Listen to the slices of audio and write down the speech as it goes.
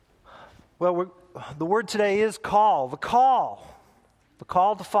Well, the word today is call, the call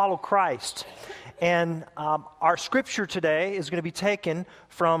to follow Christ. And our scripture today is going to be taken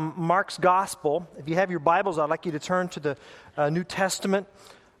from Mark's Gospel. If you have your Bibles, I'd like you to turn to the New Testament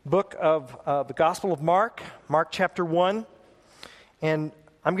book of the Gospel of Mark, Mark chapter 1. And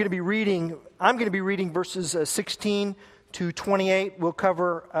I'm going to be reading verses 16 to 28. We'll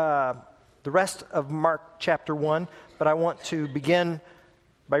cover the rest of Mark chapter 1, but I want to begin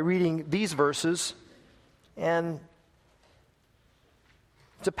by reading these verses. And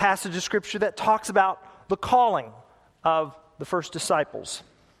it's a passage of Scripture that talks about the calling of the first disciples.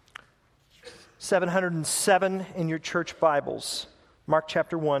 707 in your church Bibles. Mark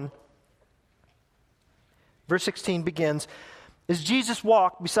chapter 1. Verse 16 begins, "As Jesus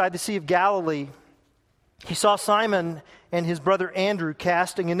walked beside the Sea of Galilee, he saw Simon and his brother Andrew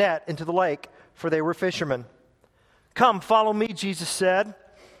casting a net into the lake, for they were fishermen. 'Come, follow me,' Jesus said,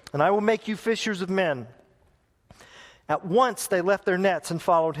 'and I will make you fishers of men.' At once they left their nets and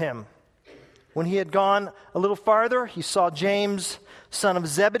followed him. When he had gone a little farther, he saw James, son of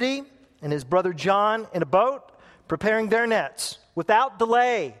Zebedee, and his brother John in a boat, preparing their nets. Without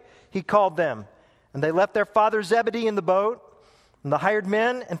delay, he called them, and they left their father Zebedee in the boat and the hired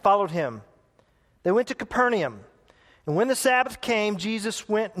men and followed him. They went to Capernaum, and when the Sabbath came, Jesus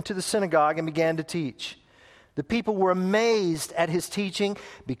went into the synagogue and began to teach. The people were amazed at his teaching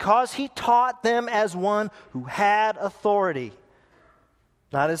because he taught them as one who had authority,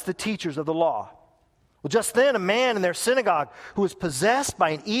 not as the teachers of the law. Well, just then a man in their synagogue who was possessed by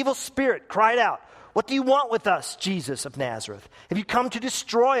an evil spirit cried out, 'What do you want with us, Jesus of Nazareth? Have you come to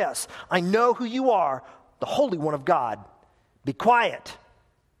destroy us? I know who you are, the Holy One of God.' 'Be quiet,'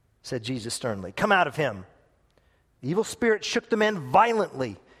 said Jesus sternly. 'Come out of him.' The evil spirit shook the man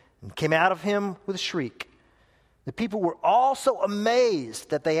violently and came out of him with a shriek. The people were all so amazed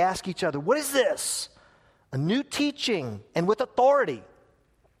that they asked each other, 'What is this? A new teaching and with authority.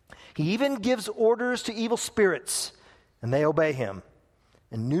 He even gives orders to evil spirits, and they obey him.'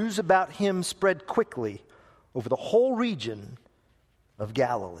 And news about him spread quickly over the whole region of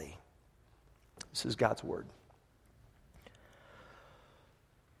Galilee." This is God's word.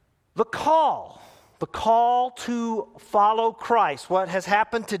 The call to follow Christ. What has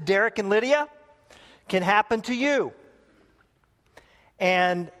happened to Derek and Lydia can happen to you.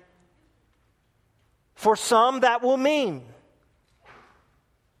 And for some, that will mean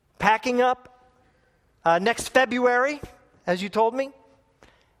packing up next February, as you told me,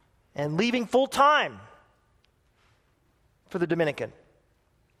 and leaving full time for the Dominican.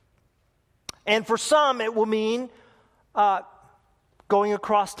 And for some, it will mean going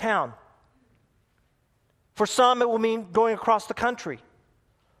across town. For some, it will mean going across the country.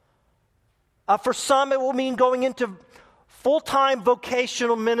 For some, it will mean going into full-time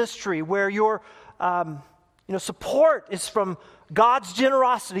vocational ministry where your support is from God's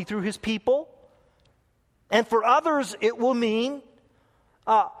generosity through his people. And for others, it will mean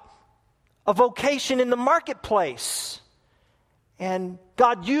a vocation in the marketplace. And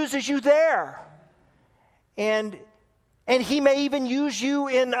God uses you there. And he may even use you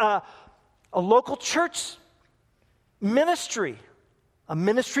in a local church ministry, a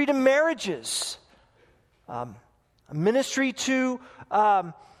ministry to marriages, a ministry to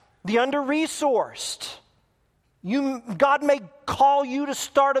the under-resourced. God may call you to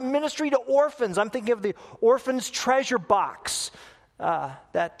start a ministry to orphans. I'm thinking of the Orphans Treasure Box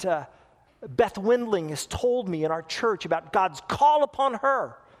that Beth Windling has told me in our church about God's call upon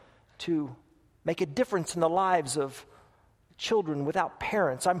her to make a difference in the lives of children without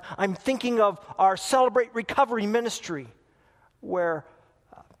parents. I'm thinking of our Celebrate Recovery ministry, where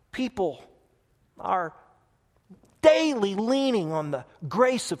people are daily leaning on the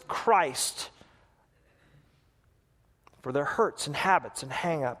grace of Christ for their hurts and habits and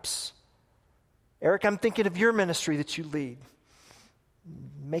hang-ups. Eric, I'm thinking of your ministry that you lead,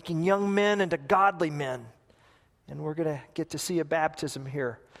 making young men into godly men. And we're going to get to see a baptism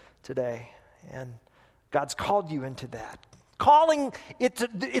here today. And God's called you into that. Calling,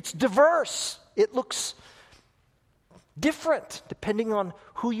 it's diverse. It looks different depending on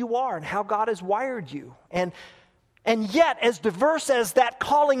who you are and how God has wired you. And yet, as diverse as that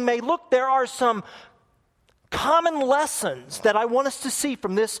calling may look, there are some common lessons that I want us to see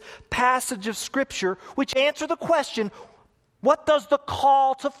from this passage of Scripture, which answer the question, what does the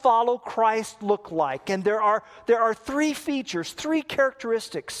call to follow Christ look like? And there are three features, three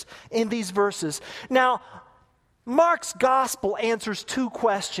characteristics in these verses. Now, Mark's gospel answers two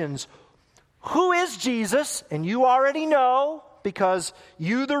questions. Who is Jesus? And you already know, because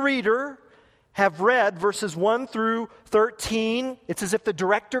you, the reader, have read verses 1 through 13. It's as if the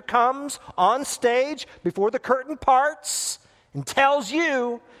director comes on stage before the curtain parts and tells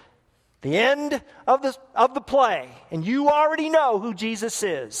you the end of the play. And you already know who Jesus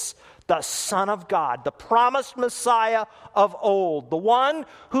is. The Son of God, the promised Messiah of old. The one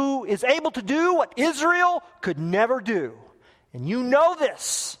who is able to do what Israel could never do. And you know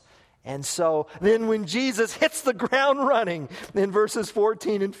this. And so then when Jesus hits the ground running in verses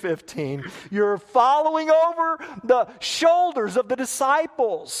 14 and 15, you're following over the shoulders of the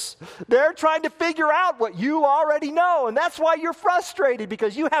disciples. They're trying to figure out what you already know. And that's why you're frustrated,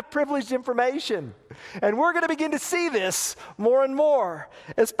 because you have privileged information. And we're going to begin to see this more and more,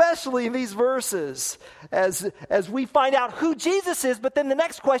 especially in these verses, as we find out who Jesus is. But then the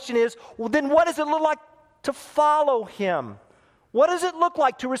next question is, well, then what does it look like to follow him? What does it look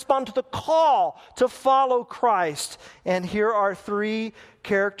like to respond to the call to follow Christ? And here are three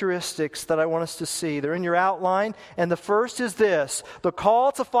characteristics that I want us to see. They're in your outline. And the first is this: the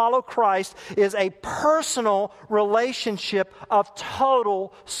call to follow Christ is a personal relationship of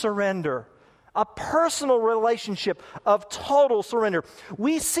total surrender. A personal relationship of total surrender.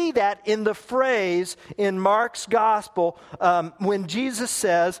 We see that in the phrase in Mark's gospel when Jesus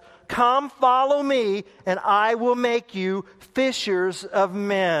says, "Come, follow me, and I will make you fishers of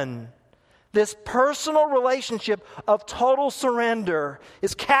men." This personal relationship of total surrender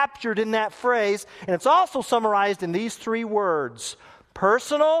is captured in that phrase, and it's also summarized in these three words: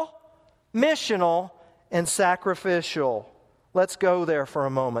 personal, missional, and sacrificial. Let's go there for a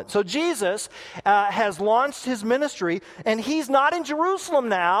moment. So Jesus has launched his ministry, and he's not in Jerusalem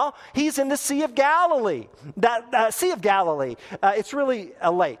now. He's in the Sea of Galilee. That Sea of Galilee, it's really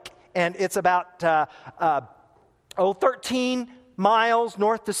a lake, and it's about 13 miles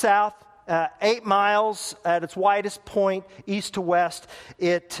north to south, 8 miles at its widest point, east to west.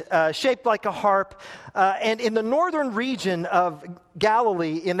 It shaped like a harp. And in the northern region of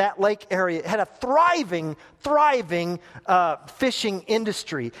Galilee, in that lake area, it had a thriving fishing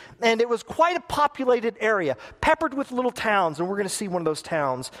industry. And it was quite a populated area, peppered with little towns. And we're going to see one of those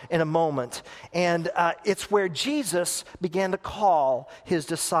towns in a moment. And it's where Jesus began to call his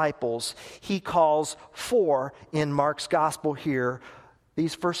disciples. He calls 4 in Mark's gospel here.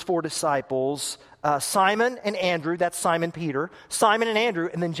 These first 4 disciples, Simon and Andrew, that's Simon Peter, Simon and Andrew,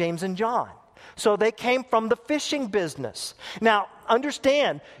 and then James and John. So they came from the fishing business. Now,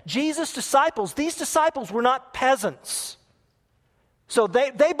 understand, Jesus' disciples, these disciples were not peasants. So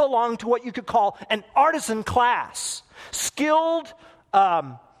they belonged to what you could call an artisan class. Skilled,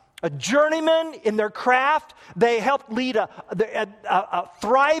 a journeyman in their craft. They helped lead a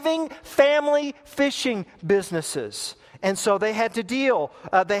thriving family fishing businesses. And so they had to deal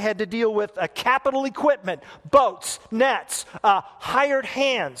with capital equipment, boats, nets, hired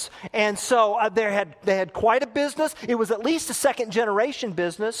hands. And so they had quite a business. It was at least a second generation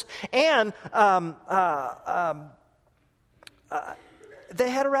business. And they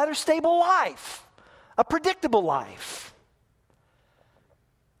had a rather stable life, a predictable life.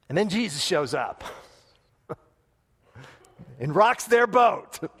 And then Jesus shows up and rocks their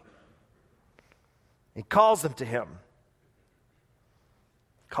boat. He calls them to him.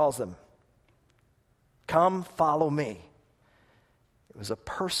 Calls them, "Come, follow me." It was a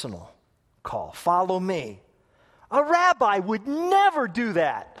personal call. Follow me. A rabbi would never do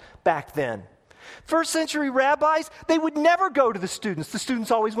that back then. First century rabbis, they would never go to the students. The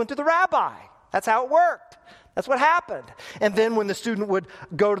students always went to the rabbi. That's how it worked. That's what happened. And then when the student would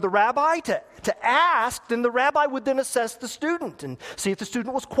go to the rabbi to ask, then the rabbi would then assess the student and see if the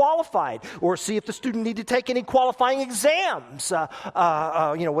student was qualified, or see if the student needed to take any qualifying exams.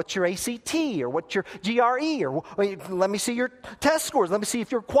 What's your ACT, or what's your GRE, or let me see your test scores. Let me see if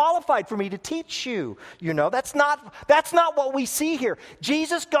you're qualified for me to teach you. That's not what we see here.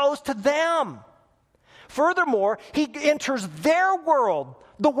 Jesus goes to them. Furthermore, he enters their world.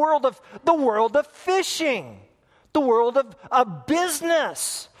 The world of fishing, the world of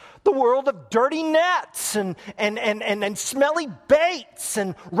business, the world of dirty nets and smelly baits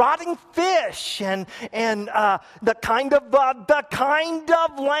and rotting fish and the kind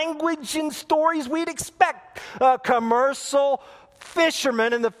of language and stories we'd expect commercial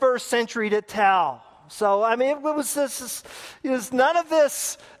fishermen in the first century to tell. So, it was none of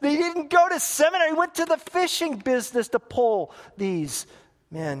this. They didn't go to seminary. He went to the fishing business to pull these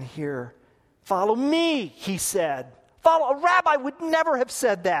men here. "Follow me," he said. A rabbi would never have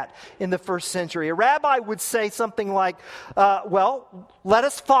said that in the first century. A rabbi would say something like, let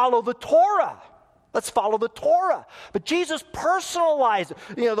us follow the Torah. Let's follow the Torah. But Jesus personalized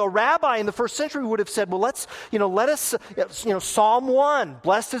it. The rabbi in the first century would have said, well, let us, Psalm 1,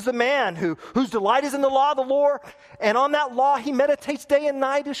 blessed is the man whose delight is in the law of the Lord, and on that law he meditates day and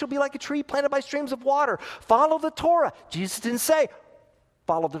night. It shall be like a tree planted by streams of water. Follow the Torah. Jesus didn't say,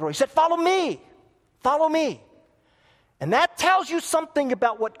 follow the Torah. He said, follow me. Follow me. And that tells you something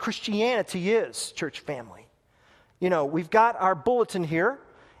about what Christianity is, church family. We've got our bulletin here.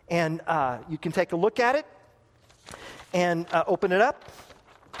 And you can take a look at it and open it up.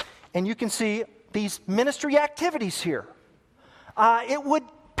 And you can see these ministry activities here. It would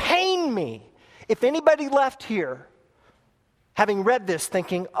pain me if anybody left here having read this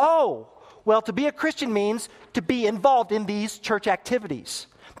thinking, oh, well, to be a Christian means to be involved in these church activities.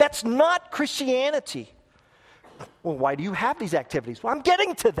 That's not Christianity. Well, why do you have these activities? Well, I'm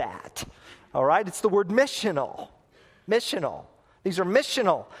getting to that. All right? It's the word missional. Missional. These are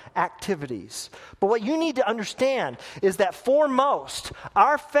missional activities. But what you need to understand is that foremost,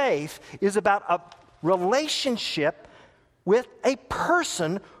 our faith is about a relationship with a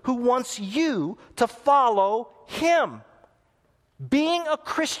person who wants you to follow him. Being a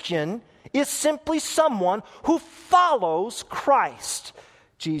Christian is simply someone who follows Christ.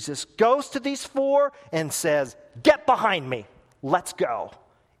 Jesus goes to these four and says, get behind me. Let's go.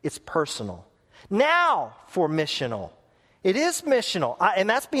 It's personal. Now for missional. It is missional, and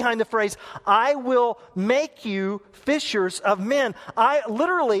that's behind the phrase, I will make you fishers of men. I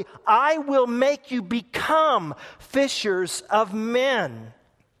will make you become fishers of men.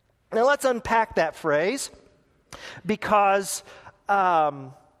 Now let's unpack that phrase, because I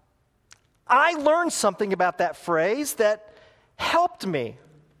learned something about that phrase that helped me.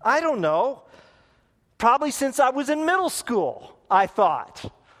 I don't know, probably since I was in middle school, I thought,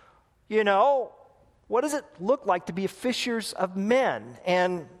 what does it look like to be fishers of men?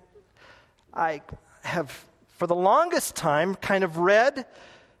 And I have, for the longest time, kind of read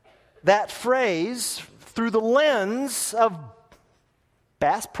that phrase through the lens of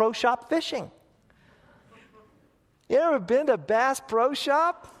Bass Pro Shop fishing. You ever been to Bass Pro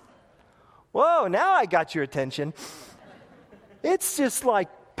Shop? Whoa, now I got your attention. It's just like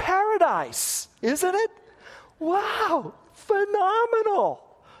paradise, isn't it? Wow, phenomenal.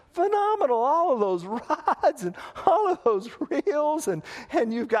 Phenomenal, all of those rods and all of those reels, and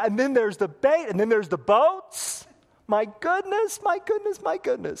then there's the bait, and then there's the boats. My goodness.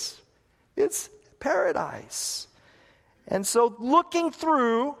 It's paradise. And so looking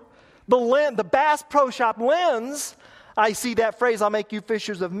through the Bass Pro Shop lens, I see that phrase, I'll make you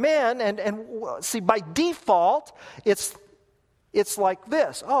fishers of men, and see, by default, it's like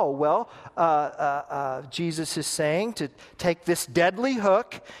this. Oh, well, Jesus is saying to take this deadly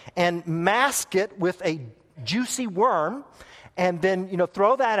hook and mask it with a juicy worm, and then,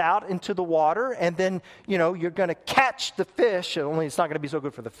 throw that out into the water, and then, you're going to catch the fish, only it's not going to be so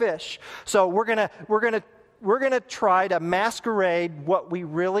good for the fish. So we're going to try to masquerade what we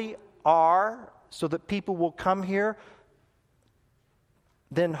really are so that people will come here,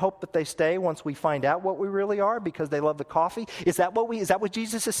 then hope that they stay once we find out what we really are because they love the coffee. Is that what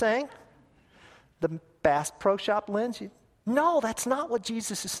Jesus is saying? The Bass Pro Shop lens? No, that's not what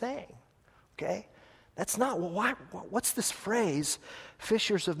Jesus is saying. Okay? That's not, what's this phrase,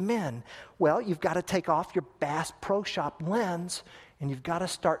 fishers of men? Well, you've got to take off your Bass Pro Shop lens and you've got to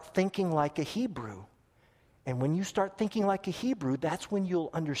start thinking like a Hebrew. And when you start thinking like a Hebrew, that's when you'll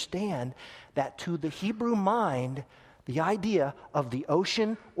understand that to the Hebrew mind, the idea of the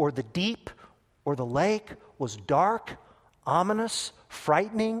ocean or the deep or the lake was dark, ominous,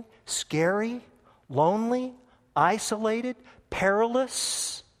 frightening, scary, lonely, isolated,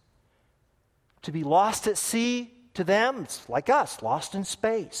 perilous. To be lost at sea, to them, it's like us, lost in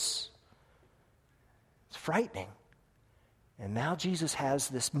space. It's frightening. And now Jesus has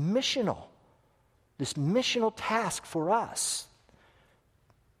this missional task for us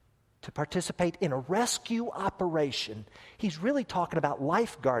to participate in a rescue operation. He's really talking about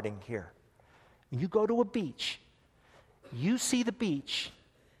lifeguarding here. You go to a beach, you see the beach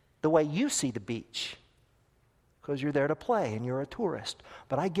the way you see the beach because you're there to play and you're a tourist.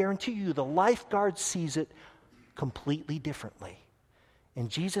 But I guarantee you the lifeguard sees it completely differently. And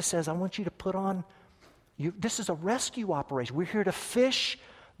Jesus says, I want you to put on, this is a rescue operation. We're here to fish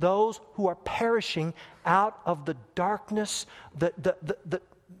those who are perishing out of the darkness,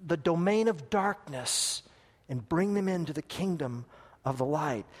 the domain of darkness, and bring them into the kingdom of the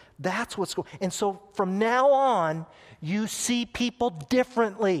light. That's what's going on. And so from now on, you see people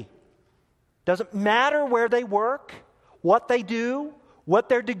differently. Doesn't matter where they work, what they do, what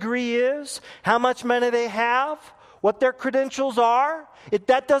their degree is, how much money they have, what their credentials are.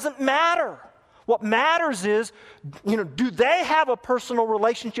 That doesn't matter. What matters is, do they have a personal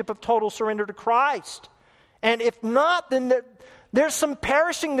relationship of total surrender to Christ? And if not, then there's some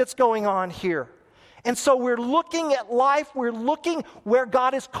perishing that's going on here. And so we're looking at life, we're looking where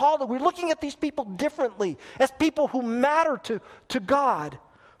God has called it. We're looking at these people differently, as people who matter to God,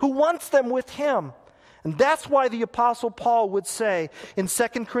 who wants them with Him. And that's why the Apostle Paul would say in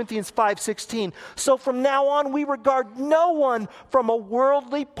 2 Corinthians 5:16, so from now on we regard no one from a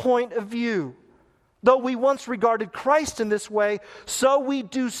worldly point of view. Though we once regarded Christ in this way, so we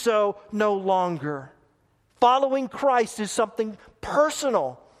do so no longer. Following Christ is something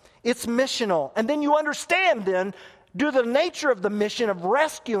personal. It's missional. And then you understand then, due to the nature of the mission of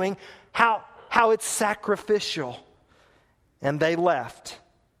rescuing, how it's sacrificial. And they left.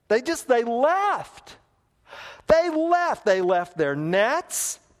 They left. They left. They left their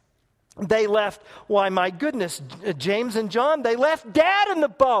nets. They left, why my goodness, James and John, they left Dad in the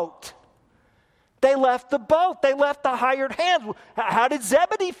boat. They left the boat. They left the hired hands. How did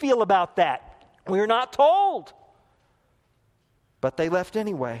Zebedee feel about that? We're not told. But they left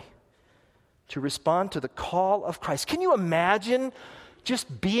anyway to respond to the call of Christ. Can you imagine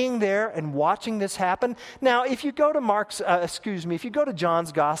just being there and watching this happen? Now, if you go to if you go to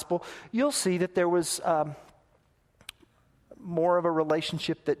John's gospel, you'll see that there was more of a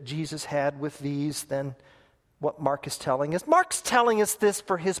relationship that Jesus had with these than what Mark is telling us. Mark's telling us this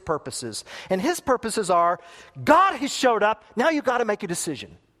for his purposes. And his purposes are, God has showed up, now you've got to make a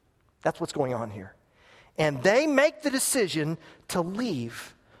decision. That's what's going on here. And they make the decision to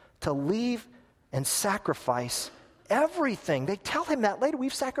leave and sacrifice everything. They tell him that later,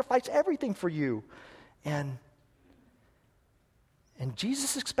 we've sacrificed everything for you. And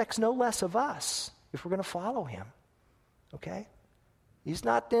Jesus expects no less of us if we're going to follow him. Okay? He's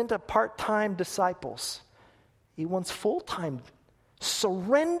not into part-time disciples. He wants full-time,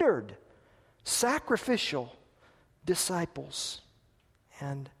 surrendered, sacrificial disciples.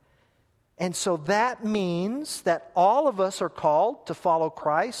 And so that means that all of us are called to follow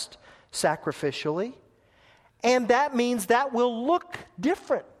Christ sacrificially. And that means that will look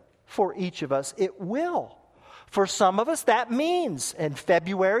different for each of us. It will. For some of us, that means in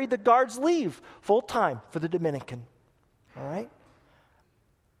February, the guards leave full-time for the Dominican. All right?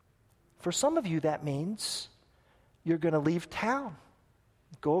 For some of you, that means you're going to leave town,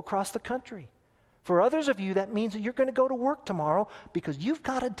 go across the country. For others of you, that means that you're going to go to work tomorrow because you've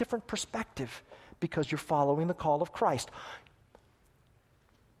got a different perspective because you're following the call of Christ.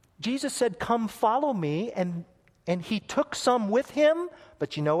 Jesus said, come follow me, and he took some with him,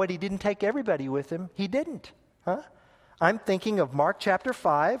 but you know what? He didn't take everybody with him. He didn't. Huh? I'm thinking of Mark chapter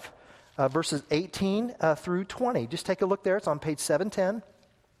 5, verses 18 through 20. Just take a look there. It's on page 710.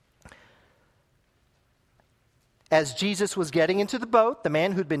 As Jesus was getting into the boat, the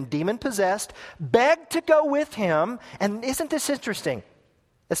man who'd been demon-possessed begged to go with him. And isn't this interesting?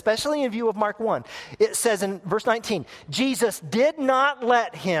 Especially in view of Mark 1. It says in verse 19, Jesus did not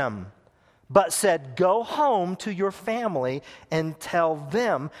let him, but said, go home to your family and tell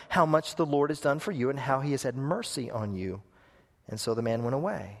them how much the Lord has done for you and how he has had mercy on you. And so the man went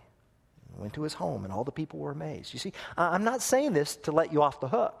away, went to his home, and all the people were amazed. You see, I'm not saying this to let you off the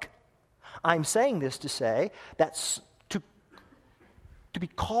hook. I'm saying this to say that to be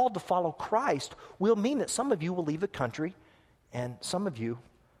called to follow Christ will mean that some of you will leave the country and some of you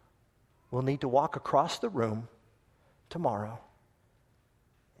will need to walk across the room tomorrow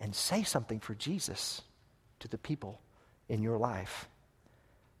and say something for Jesus to the people in your life.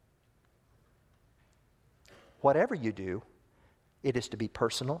 Whatever you do, it is to be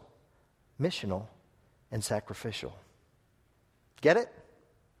personal, missional, and sacrificial. Get it?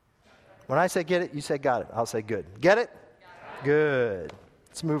 When I say get it, you say got it. I'll say good. Get it? Good.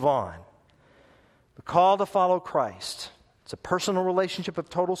 Let's move on. The call to follow Christ. It's a personal relationship of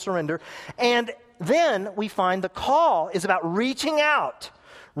total surrender. And then we find the call is about reaching out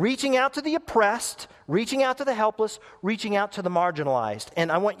to the oppressed, reaching out to the helpless, reaching out to the marginalized.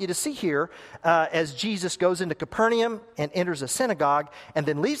 And I want you to see here, as Jesus goes into Capernaum and enters a synagogue and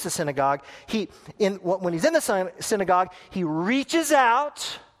then leaves the synagogue, when he's in the synagogue, he reaches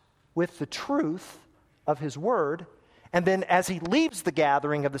out with the truth of his word, and then as he leaves the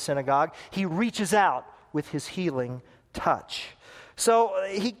gathering of the synagogue, he reaches out with his healing touch. So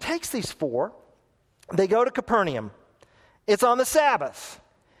he takes these four. They go to Capernaum. It's on the Sabbath.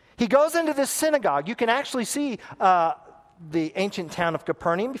 He goes into this synagogue. You can actually see the ancient town of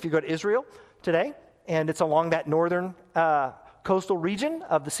Capernaum if you go to Israel today, and it's along that northern coastal region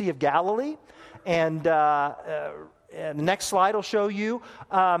of the Sea of Galilee. And the next slide will show you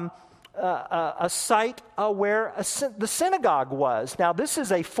site where the synagogue was. Now, this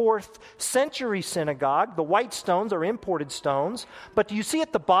is a 4th century synagogue. The white stones are imported stones. But do you see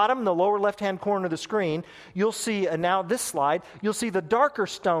at the bottom, in the lower left-hand corner of the screen, you'll see, now this slide, you'll see the darker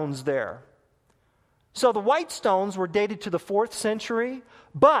stones there. So the white stones were dated to the 4th century,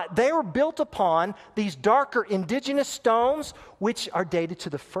 but they were built upon these darker indigenous stones, which are dated to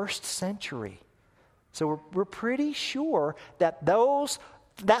the 1st century. So we're pretty sure that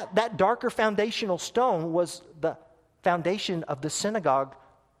that darker foundational stone was the foundation of the synagogue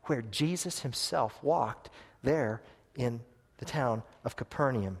where Jesus himself walked there in the town of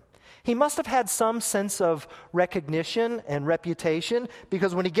Capernaum. He must have had some sense of recognition and reputation,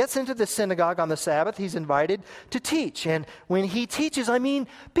 because when he gets into the synagogue on the Sabbath, he's invited to teach. And when he teaches,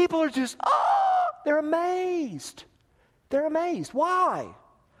 people are just, they're amazed. They're amazed. Why?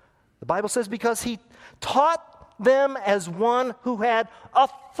 The Bible says because he taught them as one who had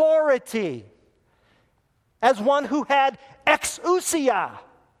authority, as one who had exousia,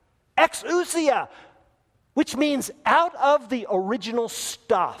 which means out of the original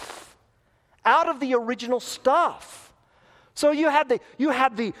stuff. Out of the original stuff. So you have the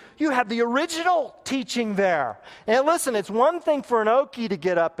original teaching there. And listen, it's one thing for an Okie to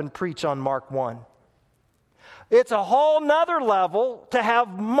get up and preach on Mark 1. It's a whole nother level to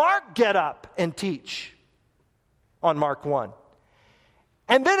have Mark get up and teach on Mark 1.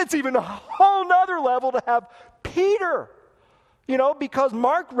 And then it's even a whole nother level to have Peter, because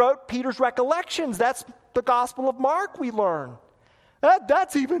Mark wrote Peter's recollections. That's the Gospel of Mark, we learn.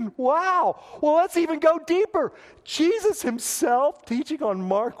 That's even, wow. Well, let's even go deeper. Jesus himself teaching on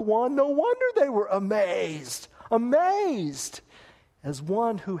Mark 1. No wonder they were amazed as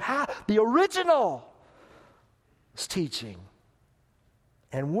one who had the original was teaching.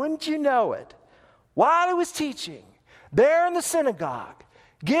 And wouldn't you know it, while he was teaching there in the synagogue,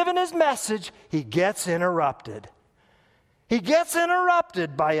 giving his message, he gets interrupted. He gets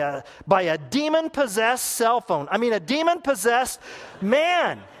interrupted by a demon-possessed cell phone. A demon-possessed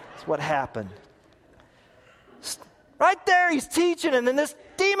man. That's what happened. Right there, he's teaching, and then this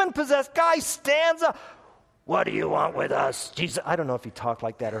demon-possessed guy stands up. What do you want with us, Jesus? I don't know if he talked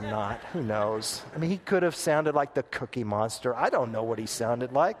like that or not. Who knows? He could have sounded like the Cookie Monster. I don't know what he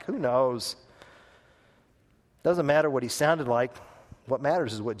sounded like. Who knows? Doesn't matter what he sounded like. What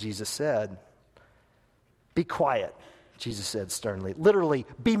matters is what Jesus said. Be quiet, Jesus said sternly. Literally,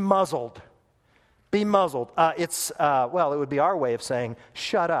 be muzzled. Be muzzled. It would be our way of saying,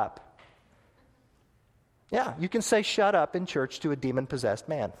 shut up. Yeah, you can say shut up in church to a demon-possessed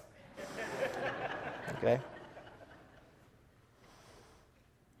man. Okay?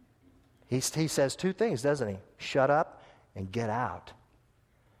 He says two things, doesn't he? Shut up and get out.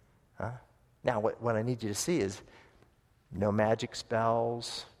 Huh? Now, what I need you to see is no magic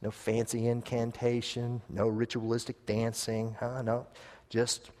spells, no fancy incantation, no ritualistic dancing. No,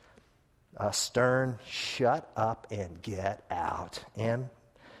 just a stern shut up and get out. And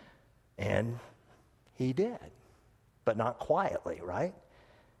he did, but not quietly, right?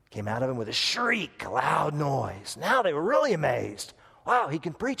 Came out of him with a shriek, a loud noise. Now they were really amazed. Wow, he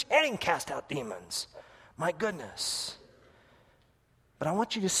can preach and he can cast out demons. My goodness. But I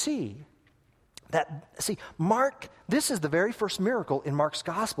want you to see Mark, this is the very first miracle in Mark's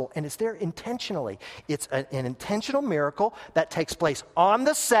gospel, and it's there intentionally. It's an intentional miracle that takes place on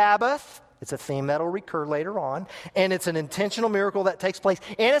the Sabbath. It's a theme that will recur later on. And it's an intentional miracle that takes place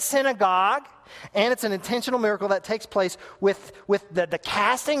in a synagogue. And it's an intentional miracle that takes place with the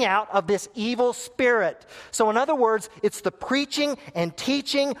casting out of this evil spirit. So in other words, it's the preaching and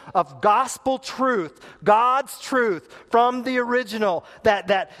teaching of gospel truth, God's truth from the original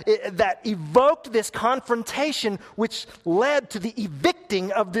that evoked this confrontation, which led to the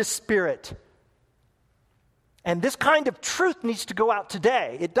evicting of this spirit. And this kind of truth needs to go out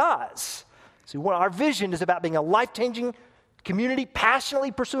today. It does. See, our vision is about being a life-changing community,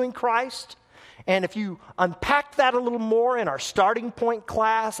 passionately pursuing Christ. And if you unpack that a little more in our starting point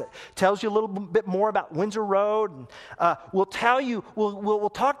class, it tells you a little bit more about Windsor Road. And, we'll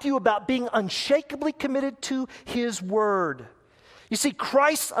talk to you about being unshakably committed to His Word. You see,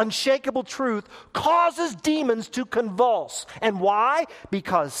 Christ's unshakable truth causes demons to convulse. And why?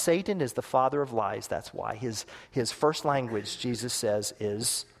 Because Satan is the father of lies. That's why. His first language, Jesus says,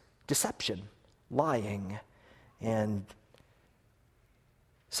 is deception, lying. And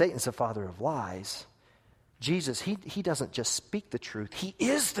Satan's the father of lies. Jesus, he doesn't just speak the truth. He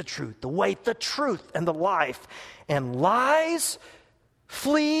is the truth, the way, the truth, and the life. And lies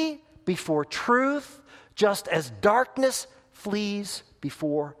flee before truth, just as darkness flees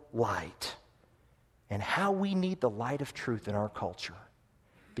before light. And how we need the light of truth in our culture.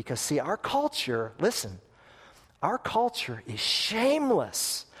 Because, see, our culture is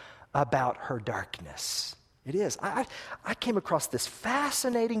shameless about her darkness. It is. I came across this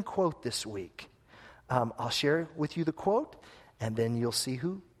fascinating quote this week. I'll share with you the quote, and then you'll see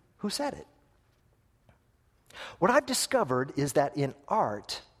who said it. What I've discovered is that in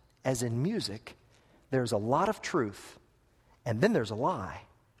art, as in music, there's a lot of truth, and then there's a lie.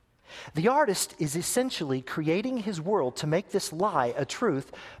 The artist is essentially creating his world to make this lie a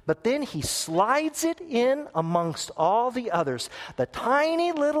truth, but then he slides it in amongst all the others. The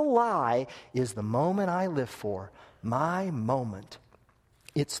tiny little lie is the moment I live for, my moment.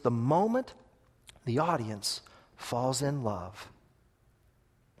 It's the moment the audience falls in love.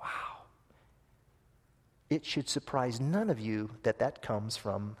 Wow. It should surprise none of you that comes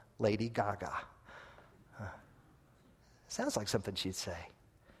from Lady Gaga. Sounds like something she'd say.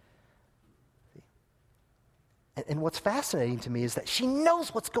 And what's fascinating to me is that she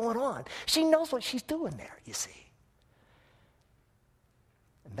knows what's going on. She knows what she's doing there, you see.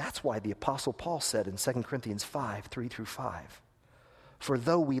 And that's why the Apostle Paul said in 2 Corinthians 5, 3-5, "For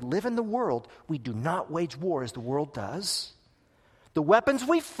though we live in the world, we do not wage war as the world does. The weapons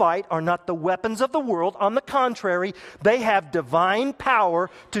we fight are not the weapons of the world. On the contrary, they have divine power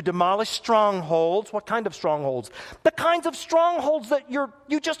to demolish strongholds." What kind of strongholds? The kinds of strongholds that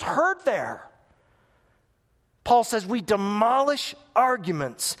you just heard there. Paul says we demolish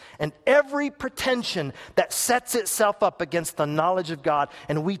arguments and every pretension that sets itself up against the knowledge of God,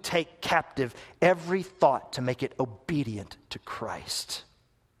 and we take captive every thought to make it obedient to Christ.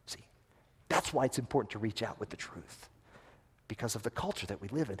 See, that's why it's important to reach out with the truth, because of the culture that we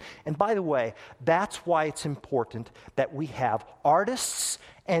live in. And by the way, that's why it's important that we have artists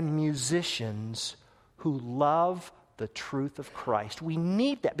and musicians who love the truth of Christ. We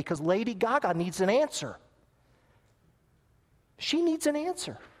need that because Lady Gaga needs an answer. She needs an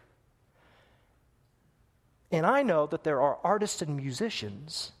answer. And I know that there are artists and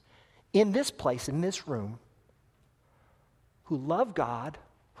musicians in this place, in this room, who love God,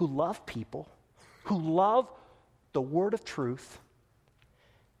 who love people, who love the word of truth,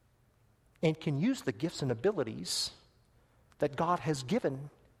 and can use the gifts and abilities that God has given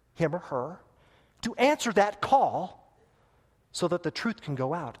him or her to answer that call so that the truth can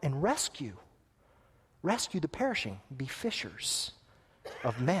go out and rescue the perishing, be fishers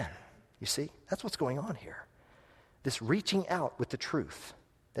of men. You see, that's what's going on here. This reaching out with the truth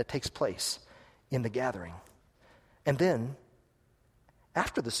that takes place in the gathering. And then,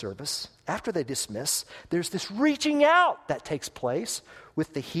 after the service, after they dismiss, there's this reaching out that takes place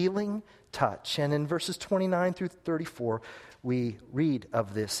with the healing touch. And in verses 29-34, we read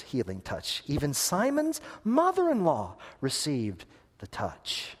of this healing touch. Even Simon's mother-in-law received the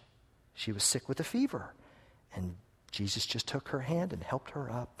touch. She was sick with a fever, and Jesus just took her hand and helped her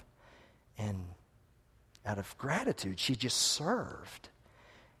up. And out of gratitude, she just served.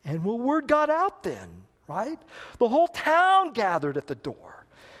 And well, word got out then, right? The whole town gathered at the door.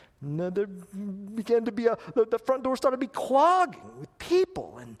 And there began to be the front door started to be clogging with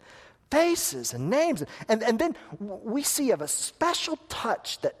people and faces and names. And then we see of a special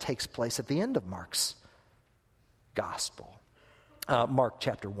touch that takes place at the end of Mark's gospel. Mark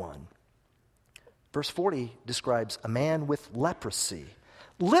chapter 1. Verse 40 describes a man with leprosy.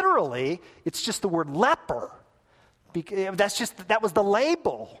 Literally, it's just the word leper. That was the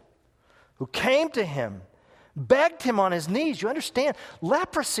label. Who came to him, begged him on his knees. You understand,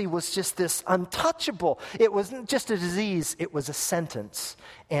 leprosy was just this untouchable. It wasn't just a disease, it was a sentence.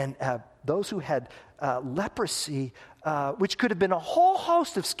 And those who had leprosy, which could have been a whole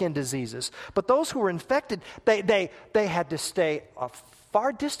host of skin diseases, but those who were infected, they had to stay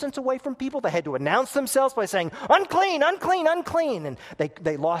far distance away from people. They had to announce themselves by saying, "Unclean, unclean, unclean." And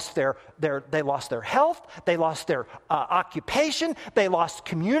they lost their health, they lost their occupation, they lost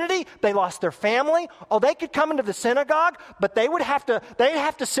community, they lost their family. Oh, they could come into the synagogue, but they'd have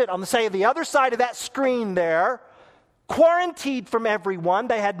to sit on the other side of that screen there, quarantined from everyone.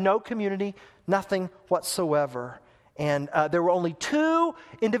 They had no community, nothing whatsoever. And there were only 2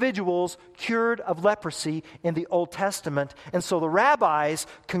 individuals cured of leprosy in the Old Testament. And so the rabbis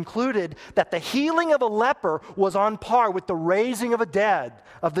concluded that the healing of a leper was on par with the raising of the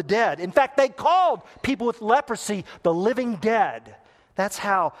dead. In fact, they called people with leprosy the living dead. That's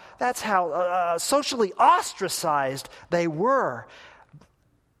how socially ostracized they were.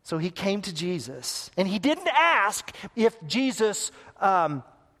 So he came to Jesus, and he didn't ask if Jesus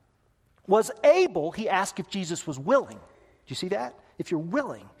was able. He asked if Jesus was willing. Do you see that? If you're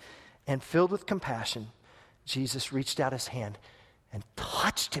willing and filled with compassion, Jesus reached out his hand and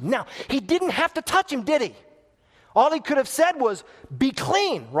touched him. Now, he didn't have to touch him, did he? All he could have said was, be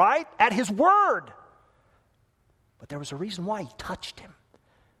clean, right? At his word. But there was a reason why he touched him.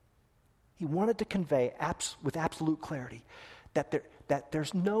 He wanted to convey with absolute clarity that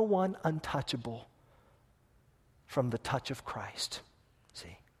there's no one untouchable from the touch of Christ.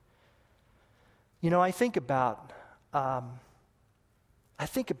 See? You know, I think about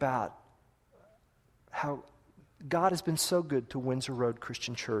how God has been so good to Windsor Road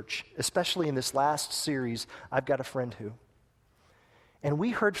Christian Church, especially in this last series, I've Got a Friend Who. And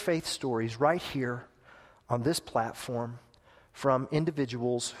we heard faith stories right here on this platform from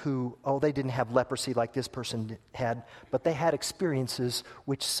individuals who, they didn't have leprosy like this person had, but they had experiences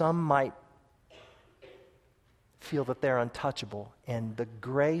which some might feel that they're untouchable. And the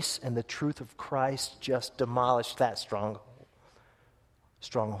grace and the truth of Christ just demolished that stronghold.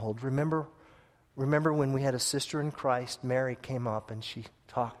 Remember when we had a sister in Christ, Mary came up and she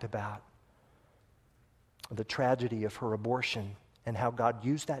talked about the tragedy of her abortion and how God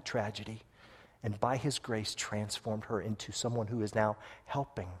used that tragedy and by his grace transformed her into someone who is now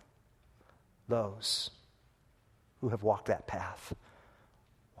helping those who have walked that path.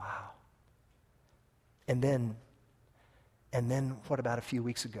 Wow. And then what about a few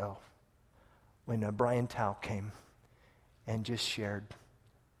weeks ago when Brian Tao came and just shared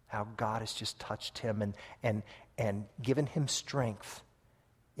how God has just touched him and given him strength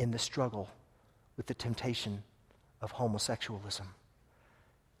in the struggle with the temptation of homosexualism.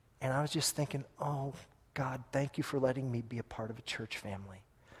 And I was just thinking, oh, God, thank you for letting me be a part of a church family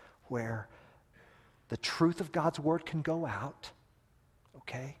where the truth of God's word can go out,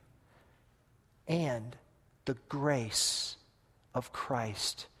 okay? And the grace of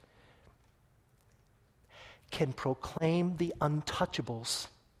Christ can proclaim the untouchables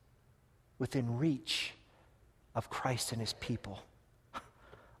within reach of Christ and his people.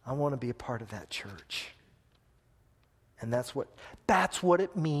 I want to be a part of that church. And that's what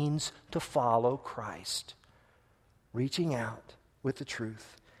it means to follow Christ. Reaching out with the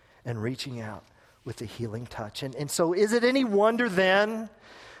truth and reaching out with the healing touch. And so is it any wonder then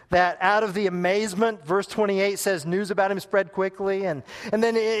that out of the amazement, verse 28 says news about him spread quickly. And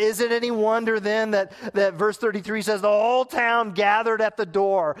then is it any wonder then that verse 33 says the whole town gathered at the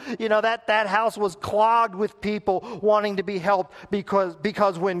door. You know, that house was clogged with people wanting to be helped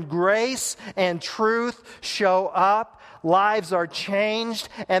because when grace and truth show up, lives are changed,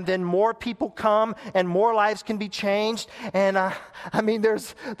 and then more people come, and more lives can be changed. And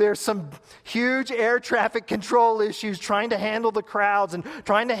there's some huge air traffic control issues trying to handle the crowds and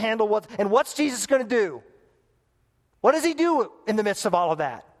trying to handle what's Jesus going to do? What does he do in the midst of all of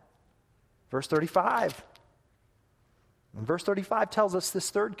that? Verse 35. And verse 35 tells us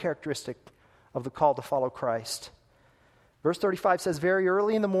this third characteristic of the call to follow Christ. Verse 35 says, very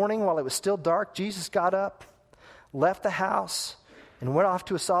early in the morning, while it was still dark, Jesus got up, left the house, and went off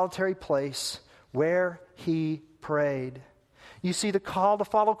to a solitary place where he prayed. You see, the call to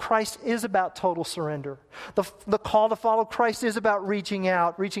follow Christ is about total surrender. The call to follow Christ is about reaching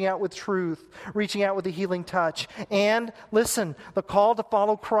out with truth, reaching out with a healing touch. And listen, the call to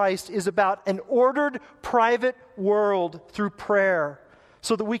follow Christ is about an ordered private world through prayer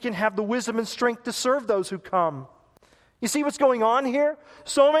so that we can have the wisdom and strength to serve those who come. You see what's going on here?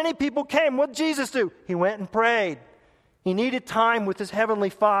 So many people came. What did Jesus do? He went and prayed. He needed time with his heavenly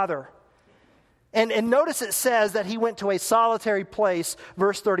Father. And notice it says that he went to a solitary place,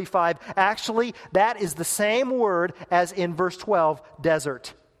 verse 35. Actually, that is the same word as in verse 12,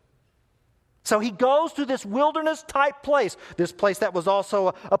 desert. So he goes to this wilderness-type place. This place that was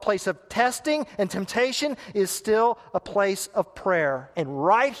also a place of testing and temptation is still a place of prayer. And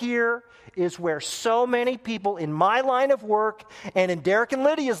right here is where so many people in my line of work and in Derek and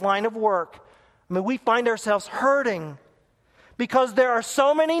Lydia's line of work, we find ourselves hurting because there are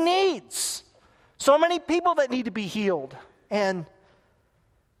so many needs, so many people that need to be healed. And,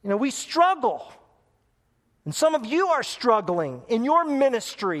 we struggle. And some of you are struggling in your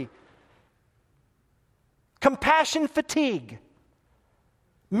ministry. Compassion fatigue,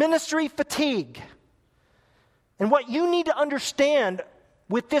 ministry fatigue. And what you need to understand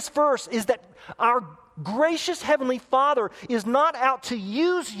with this verse is that our gracious Heavenly Father is not out to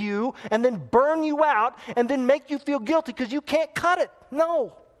use you and then burn you out and then make you feel guilty because you can't cut it.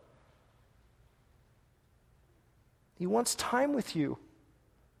 No. He wants time with you.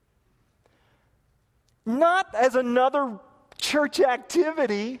 Not as another church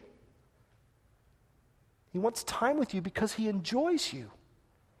activity. He wants time with you because he enjoys you.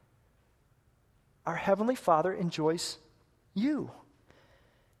 Our Heavenly Father enjoys you.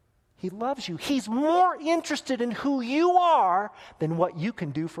 He loves you. He's more interested in who you are than what you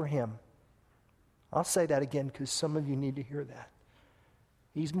can do for him. I'll say that again because some of you need to hear that.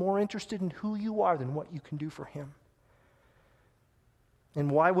 He's more interested in who you are than what you can do for him. And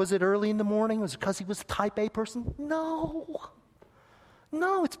why was it early in the morning? Was it because he was a type A person? No.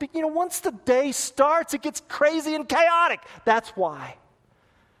 No, it's, once the day starts, it gets crazy and chaotic. That's why.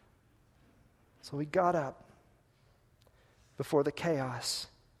 So he got up before the chaos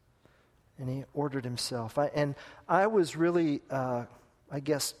and he ordered himself. I was really,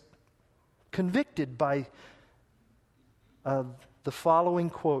 convicted by the following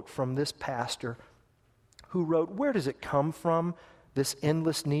quote from this pastor who wrote, "Where does it come from, this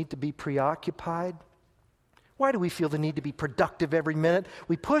endless need to be preoccupied? Why do we feel the need to be productive every minute?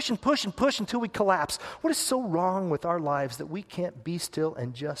 We push and push and push until we collapse. What is so wrong with our lives that we can't be still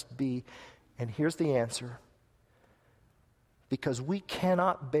and just be?" And here's the answer. Because we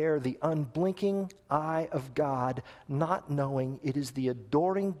cannot bear the unblinking eye of God, not knowing it is the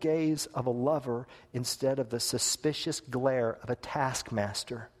adoring gaze of a lover instead of the suspicious glare of a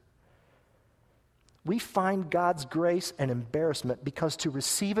taskmaster. We find God's grace an embarrassment because to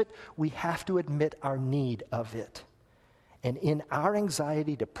receive it, we have to admit our need of it. And in our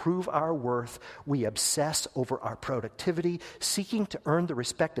anxiety to prove our worth, we obsess over our productivity, seeking to earn the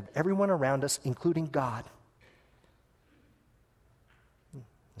respect of everyone around us, including God.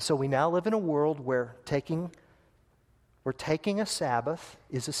 So we now live in a world where taking a Sabbath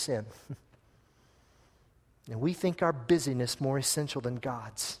is a sin. And we think our busyness more essential than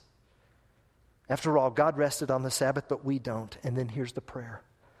God's. After all, God rested on the Sabbath, but we don't. And then here's the prayer.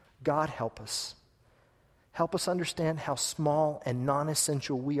 God, help us. Help us understand how small and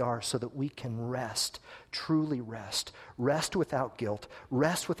non-essential we are so that we can rest, truly rest. Rest without guilt.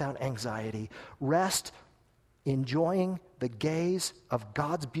 Rest without anxiety. Rest enjoying the gaze of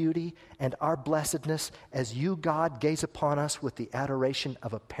God's beauty and our blessedness as you, God, gaze upon us with the adoration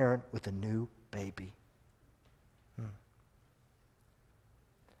of a parent with a new baby.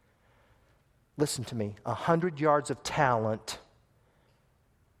 Listen to me. 100 yards of talent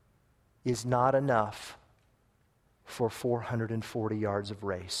is not enough for 440 yards of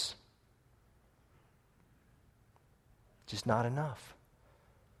race. Just not enough.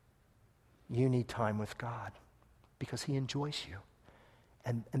 You need time with God because he enjoys you.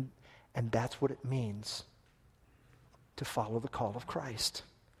 And that's what it means to follow the call of Christ.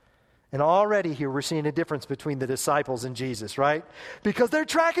 And already here we're seeing a difference between the disciples and Jesus, right? Because they're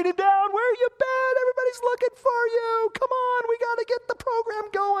tracking him down. Where you been? Everybody's looking for you. Come on, we got to get the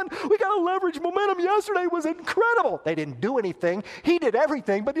program going. We got to leverage momentum. Yesterday was incredible. They didn't do anything. He did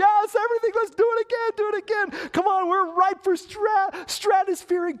everything. But yes, everything. Let's do it again. Come on, we're ripe for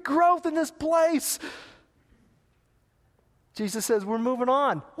stratospheric growth in this place. Jesus says, we're moving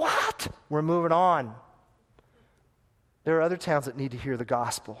on. What? We're moving on. There are other towns that need to hear the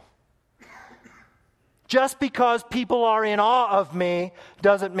gospel. Just because people are in awe of me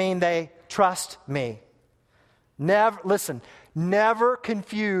doesn't mean they trust me. Never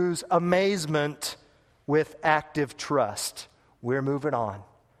confuse amazement with active trust. We're moving on.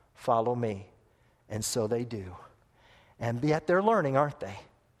 Follow me. And so they do. And yet they're learning, aren't they?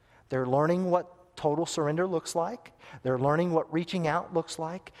 They're learning what total surrender looks like. They're learning what reaching out looks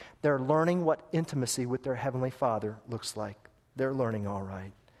like. They're learning what intimacy with their Heavenly Father looks like. They're learning all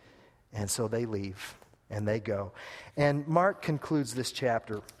right. And so they leave. And they go. And Mark concludes this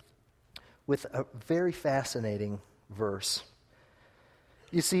chapter with a very fascinating verse.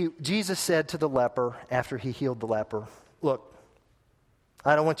 You see, Jesus said to the leper after he healed the leper, look,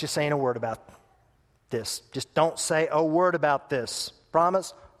 I don't want you saying a word about this. Just don't say a word about this.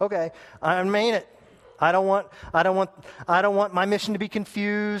 Promise? Okay. I mean it. I don't want my mission to be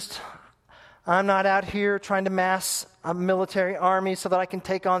confused. I'm not out here trying to mass a military army so that I can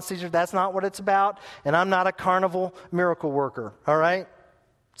take on Caesar. That's not what it's about. And I'm not a carnival miracle worker, all right?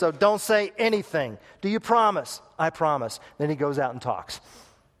 So don't say anything. Do you promise? I promise. Then he goes out and talks.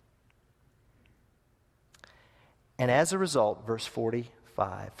 And as a result, verse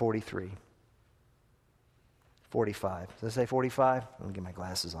 43. 45. Does it say 45? Let me get my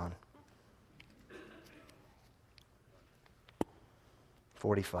glasses on.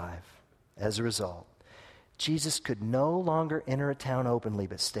 45. As a result, Jesus could no longer enter a town openly,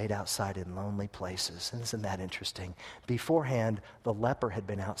 but stayed outside in lonely places. And isn't that interesting? Beforehand, the leper had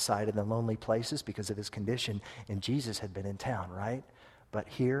been outside in the lonely places because of his condition, and Jesus had been in town, right? But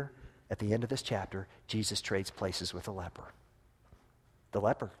here, at the end of this chapter, Jesus trades places with the leper. The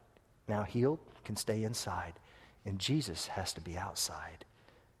leper, now healed, can stay inside, and Jesus has to be outside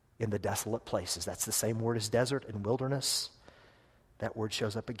in the desolate places. That's the same word as desert and wilderness. That word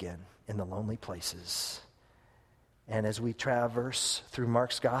shows up again in the lonely places. And as we traverse through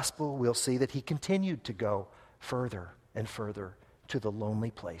Mark's gospel, we'll see that he continued to go further and further to the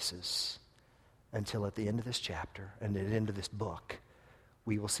lonely places until at the end of this chapter and at the end of this book,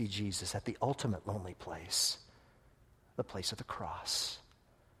 we will see Jesus at the ultimate lonely place, the place of the cross,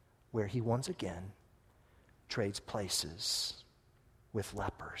 where he once again trades places with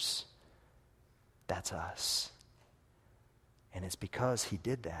lepers. That's us. And it's because he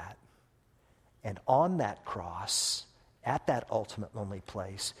did that. And on that cross, at that ultimate lonely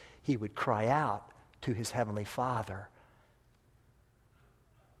place, he would cry out to his heavenly Father,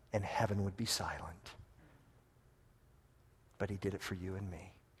 and heaven would be silent. But he did it for you and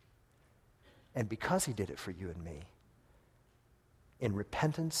me. And because he did it for you and me, in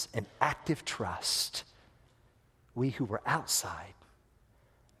repentance and active trust, we who were outside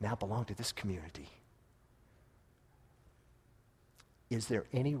now belong to this community. Is there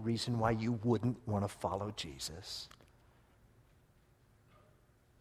any reason why you wouldn't want to follow Jesus?